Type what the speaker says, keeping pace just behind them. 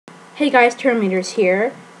Hey guys, Terminator's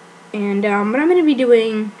here, and what I'm going to be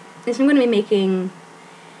doing is I'm going to be making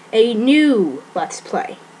a new Let's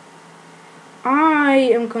Play. I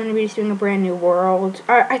am going to be just doing a brand new world.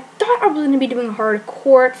 I thought I was going to be doing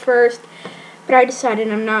hardcore at first, but I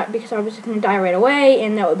decided I'm not because I was just going to die right away,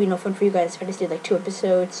 and that would be no fun for you guys if I just did like 2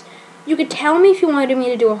 episodes. You could tell me if you wanted me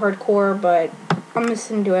to do a hardcore, but I'm just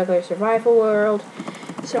going to do a regular survival world.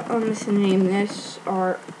 So I'm just going to name this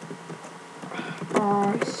our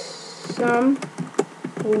Awesome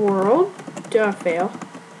World. Fail.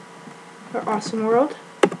 Our Awesome World.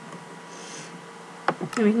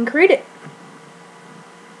 And we can create it.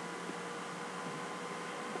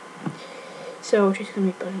 So we're just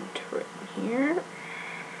going to be putting it right here.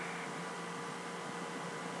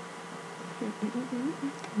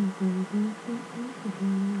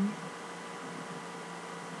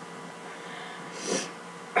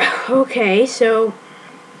 Okay, so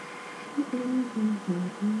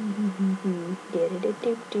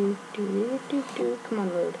come on,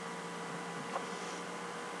 load.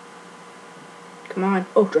 Come on.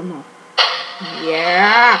 Oh, drum roll.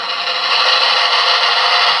 Yeah.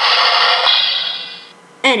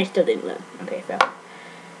 And it still didn't load. Okay, fail.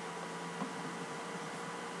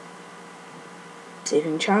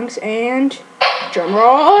 Saving chunks and drum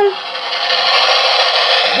roll.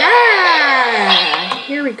 Yeah!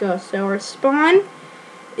 Here we go. So our spawn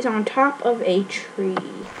is on top of a tree.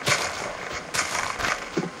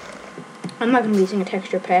 I'm not going to be using a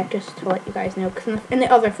texture pack, just to let you guys know, because in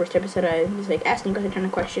the other first episode I was like asking you guys a ton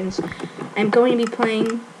of questions. I'm going to be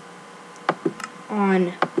playing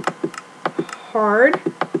on hard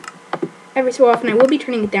every so often. I will be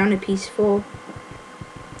turning it down to peaceful,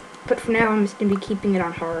 but for now I'm just going to be keeping it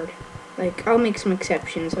on hard. Like, I'll make some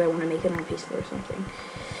exceptions if I want to make it on peaceful or something.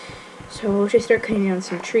 So we'll just start cutting down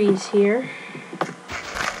some trees here.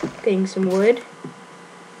 Getting some wood.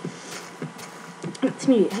 I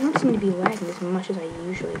don't seem to be lagging as much as I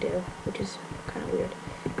usually do, which is kind of weird.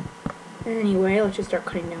 Anyway, let's just start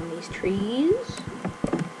cutting down these trees.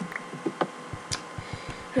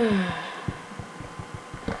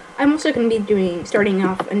 I'm also going to be starting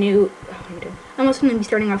off a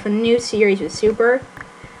new series with Super.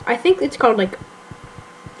 I think it's called like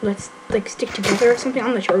Let's Stick Together or something.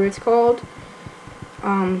 I'm not sure what it's called.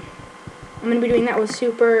 I'm going to be doing that with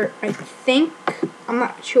Super. I'm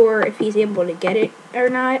not sure if he's able to get it or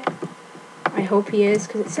not. I hope he is,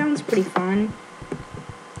 because it sounds pretty fun.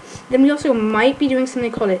 Then we also might be doing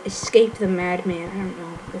something called Escape the Madman. I don't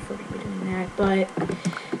know if we're going to be doing that, but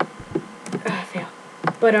fail.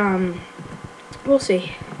 But we'll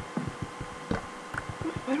see.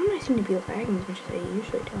 Why don't I seem to be lagging as much as I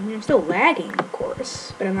usually do? I mean, I'm still lagging, of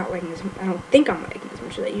course, but I'm not lagging I don't think I'm lagging as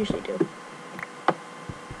much as I usually do.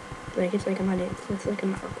 Like, it's like I'm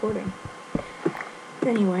not recording.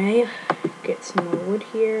 Anyway, get some more wood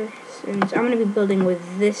here. Since I'm going to be building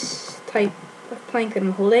with this type of plank that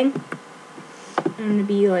I'm holding, I'm going to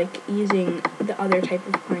be, like, using the other type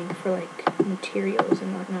of plank for, like, materials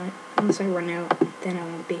and whatnot. Unless I run out, then I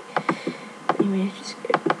won't be. But anyway, just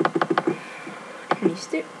get 20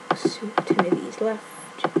 sticks, 10 of these left.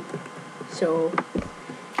 So,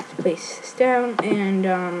 let's place this down. And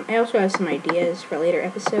I also have some ideas for later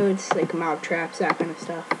episodes, like mob traps, that kind of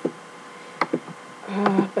stuff.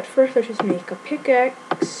 But first, let's just make a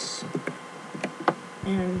pickaxe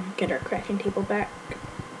and get our crafting table back.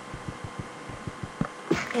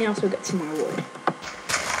 And also get some more wood.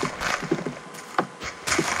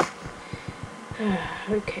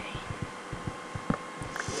 Okay.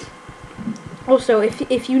 Also,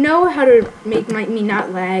 if you know how to make me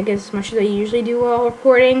not lag as much as I usually do while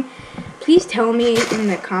recording, please tell me in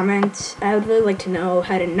the comments. I would really like to know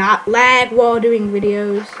how to not lag while doing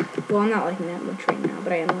videos. Well, I'm not lagging that much right now,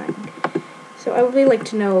 but I am lagging. So I would really like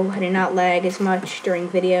to know how to not lag as much during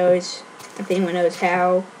videos, if anyone knows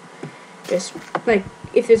how. Just, like,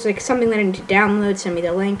 if there's, like, something that I need to download, send me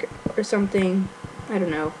the link or something. I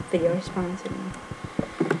don't know, video response, I don't know.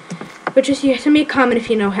 But just, yeah, send me a comment if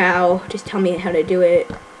you know how. Just tell me how to do it.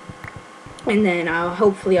 And then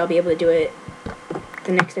hopefully I'll be able to do it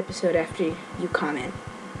the next episode after you comment.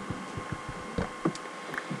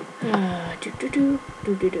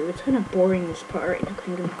 It's kind of boring, this part right now,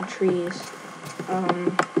 cutting down some trees.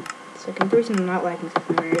 So the reason I'm not liking this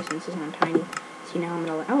mirror since it's on tiny. See, now I'm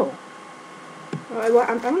gonna I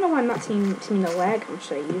don't know why I'm not seeing the lag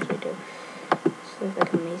much as I usually do. So it's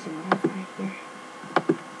like amazing what happened right here.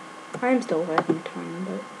 I'm still lagging a ton,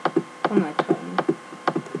 but I'm not a ton.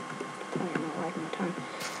 Probably not lagging a ton.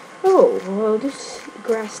 Oh, well, this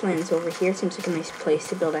grasslands over here seems like a nice place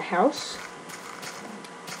to build a house.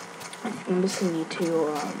 I think I'm just gonna need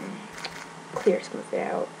to clear some of it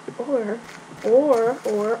out. Or, I'm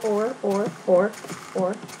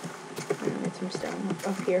gonna get some stone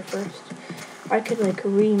up here first. I could like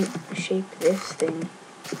reshape this thing.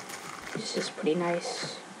 This is pretty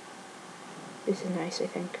nice. This is nice, I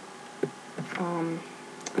think.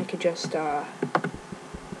 I could just,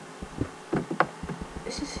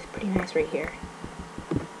 this is pretty nice right here.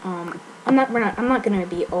 I'm not gonna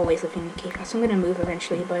be always living in a cave house. I'm gonna move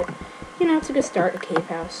eventually, but, you know, it's a good start, a cave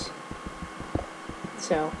house.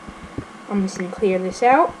 So, I'm just gonna clear this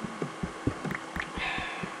out.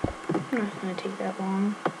 Not gonna take that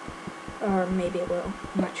long. Or maybe it will.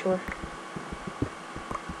 I'm not sure.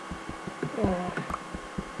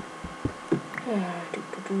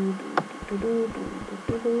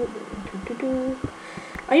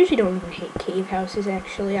 I usually don't even hate cave houses,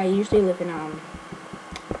 actually. I usually live in,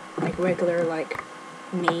 like regular, like,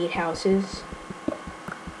 made houses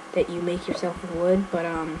that you make yourself with wood, but,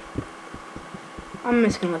 I'm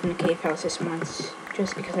just gonna live in a cave house this month,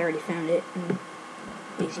 just because I already found it, and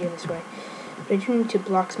easier this way. But I do need to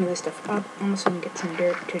block some of this stuff up. I'm also gonna get some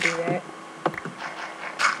dirt to do that,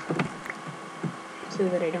 so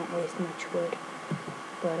that I don't waste much wood.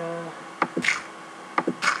 But,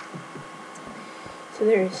 so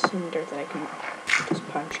there's some dirt that I can just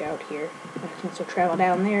punch out here. I can also travel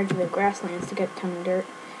down there to the grasslands to get a ton of dirt.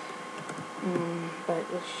 But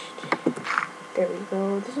there we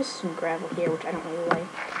go. There's just some gravel here, which I don't really like.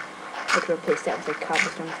 I could replace that with like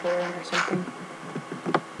cobblestone flooring or something.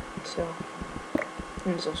 So,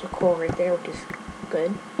 and there's also coal right there, which is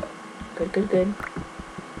good. Good.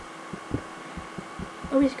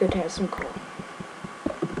 Always good to have some coal.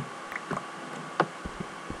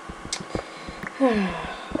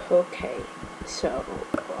 Okay, so,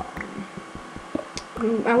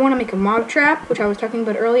 I want to make a mob trap, which I was talking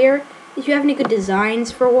about earlier. If you have any good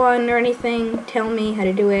designs for one or anything, tell me how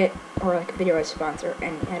to do it, or like a video response, or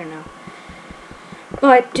any, I don't know.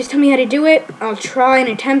 But just tell me how to do it. I'll try and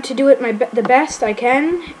attempt to do it the best I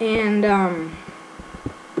can, and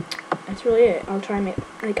that's really it. I'll try and make,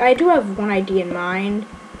 like, I do have one idea in mind,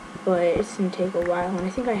 but it's gonna take a while, and I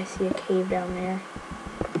think I see a cave down there,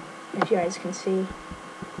 if you guys can see.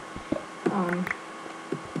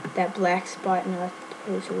 That black spot in the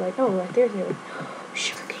like, oh, like there's a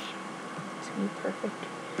sugarcane. It's gonna be perfect.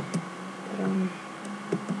 But,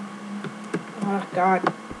 oh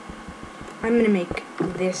god. I'm gonna make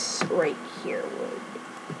this right here wood.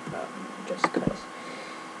 Just cause.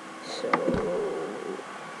 So,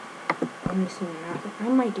 I'm missing nothing. I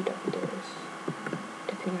might do double doors,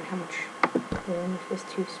 depending on how much room, if there's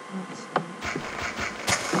 2 spots.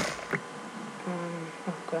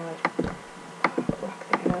 Oh god. Block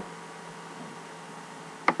that up.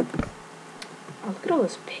 Oh, look at all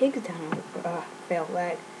those pigs down there. Fail,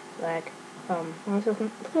 lag. Look at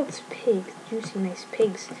all those pigs. Juicy, nice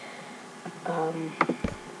pigs. Anyway.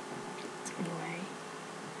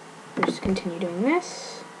 We'll just continue doing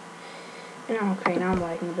this. And okay, now I'm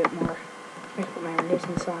lagging a bit more. I put my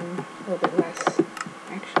resistance on a little bit less,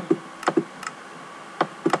 actually.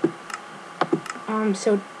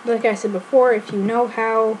 So, like I said before, if you know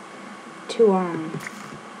how to,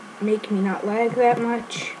 make me not lag that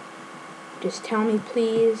much, just tell me,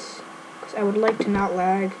 please, because I would like to not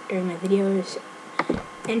lag during my videos,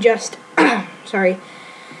 and just, sorry,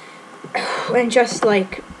 and just,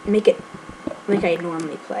 like, make it like I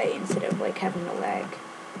normally play, instead of, like, having to lag,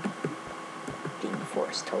 being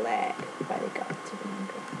forced to lag by the gods of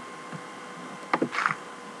America.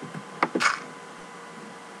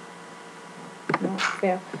 No,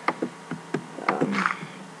 fail.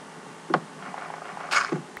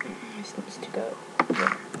 This needs to go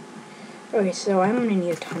there. Okay, so I'm gonna need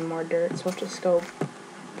a ton more dirt, so I'll just go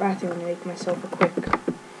bathroom and make myself a quick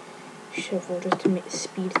shovel just to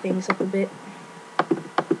speed things up a bit.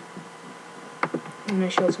 I'm gonna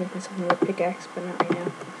show to make myself another pickaxe, but not right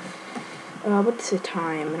now. What's the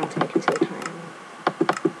time? I don't think I can see the time.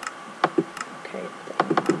 Okay,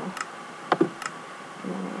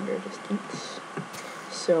 no longer distance.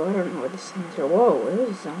 So I don't know what this thing is. Whoa,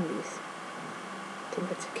 those zombies. I think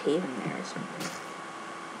that's a cave in there or something.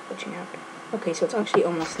 Watching out. Okay, so it's actually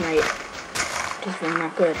almost night, which is really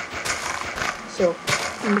not good. So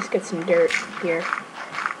let me just get some dirt here.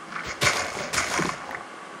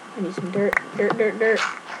 I need some dirt. Dirt.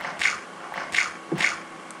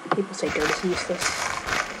 People say dirt is useless.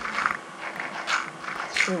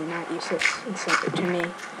 It's really not useless. It's something to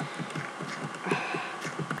me.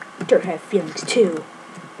 Dirt has feelings too.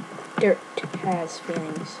 Dirt has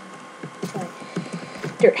feelings. Sorry.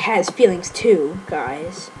 Dirt has feelings too,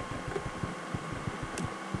 guys.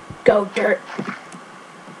 Go, dirt!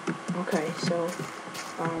 Okay, so,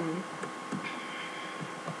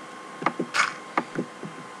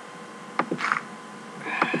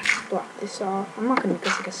 block this off. I'm not gonna make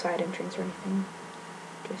this like a side entrance or anything.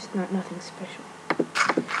 Just nothing special.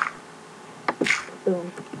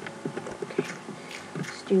 Boom. Okay.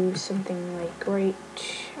 Let's do something like right.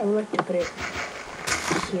 I would like to put it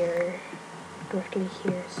here, directly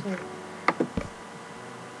here. So.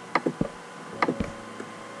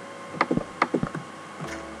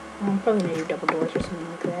 I'm probably gonna do double doors or something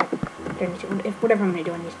like that. If whatever I'm gonna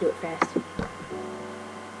do, I need to do it fast.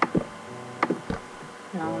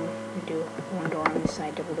 No, I'm gonna do one door on this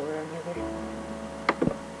side, double door on the other.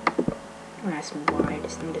 Don't ask me why. I'm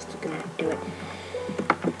just gonna do it.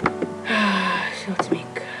 So let's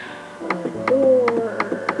make a door.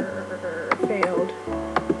 Failed.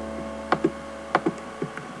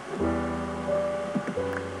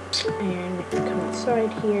 And come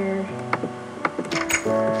inside here.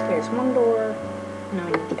 There's one door. Now I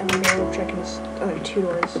need the other door, which I can just other two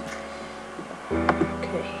doors.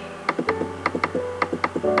 Okay.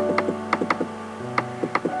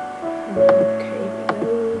 Okay, here we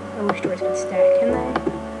go. I wish doors could stack, can they?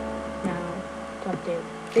 No, don't do.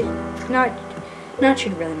 Not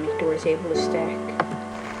should really make doors able to stack.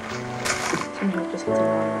 Sometimes just gets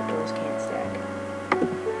annoying that doors can't stack.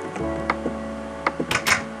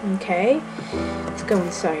 Okay, let's go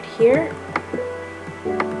inside here.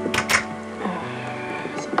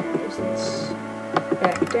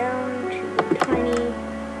 Back down to tiny.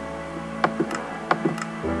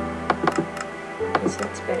 Guess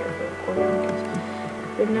that's better for recording.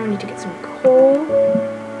 But now I need to get some coal.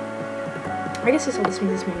 I guess I'll just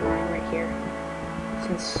make this main line right here,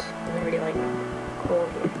 since I already like coal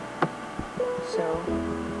here. So,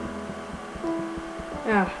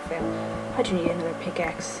 fail. I do need another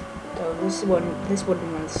pickaxe, though. This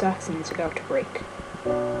wooden one sucks and it's about to break.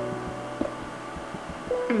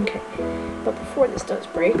 Okay, but before this does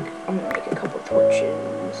break, I'm gonna make a couple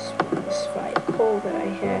torches with this 5 coal that I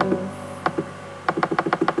have.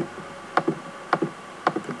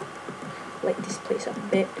 Light this place up a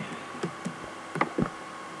bit.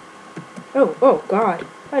 Oh god,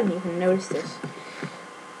 I didn't even notice this.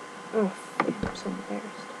 Oh, I'm so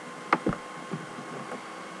embarrassed.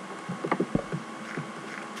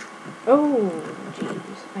 Oh,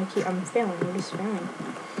 jeez, I'm failing, we're just failing.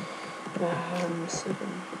 7.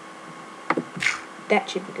 That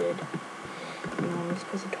should be good. And let's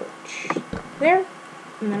put a torch there,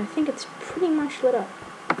 and then I think it's pretty much lit up.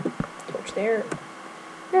 Torch there.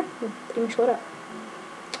 Yeah, pretty much lit up.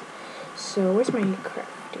 So where's my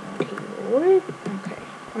crafting table? Wood? Okay,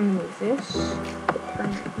 I'm gonna move this to a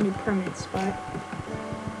new permanent spot.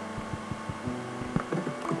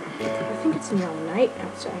 I think it's now night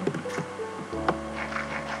outside.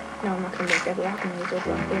 No, I'm not gonna make that block. I'm gonna go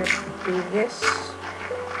block there. Do this.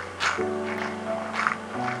 No,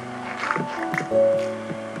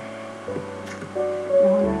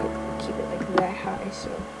 I'm not gonna keep it like that high,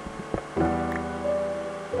 so.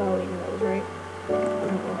 Oh, you know that was right.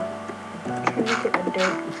 I'm trying to make it a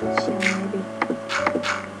dirt ceiling, maybe.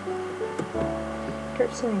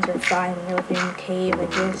 Dirt ceilings are fine when you're living in a cave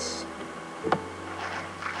like this.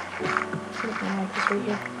 Something like this right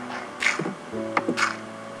here.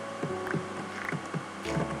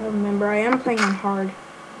 Remember, I am playing on hard,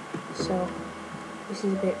 so this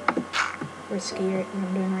is a bit risky what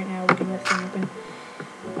I'm doing right now, leaving this thing open.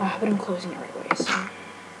 But I'm closing it right away, so.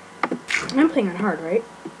 I'm playing on hard, right?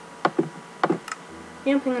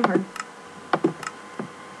 Yeah, I'm playing on hard.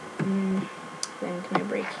 Then can I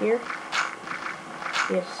break here?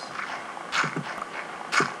 Yes.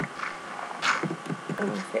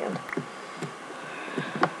 Oh, I failed.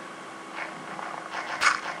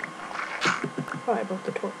 Oh, I broke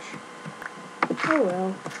the torch. Oh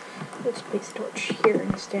well. Let's place the torch here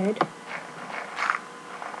instead.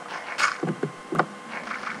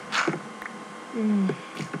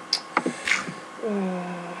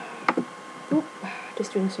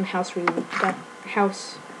 Just doing some house redesign.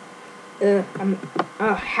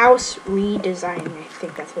 I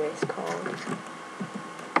think that's what it's called.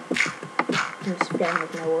 I'm just failing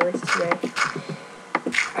with my words today.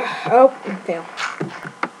 Oh, fail.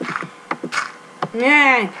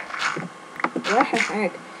 Man, what the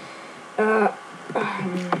heck?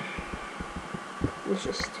 Let's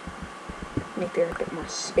just make there a bit more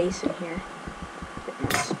space in here, a bit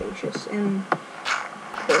more spacious. And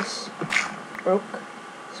this broke,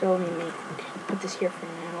 so let me put this here for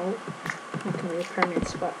now. Not gonna be a permanent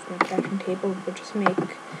spot for my crafting table, but just make a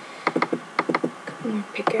couple more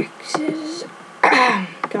pickaxes.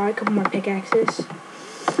 Got a couple more pickaxes.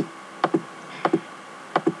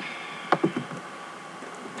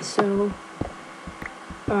 So,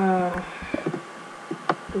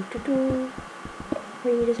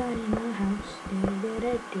 Redesigning my house.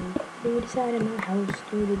 Redesigning my house.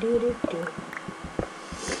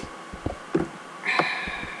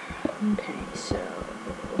 Okay, so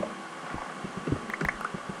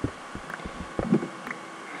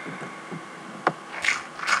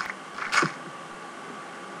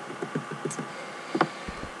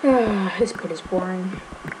this part is boring.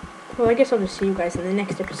 Well, I guess I'll just see you guys in the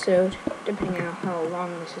next episode, depending on how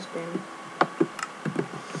long this has been.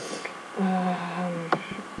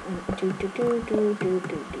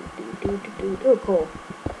 Oh, cool.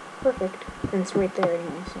 Perfect. And it's right there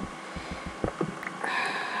anyway, so.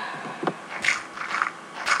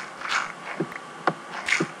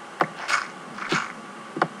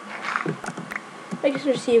 I guess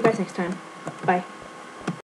I'll see you guys next time. Bye.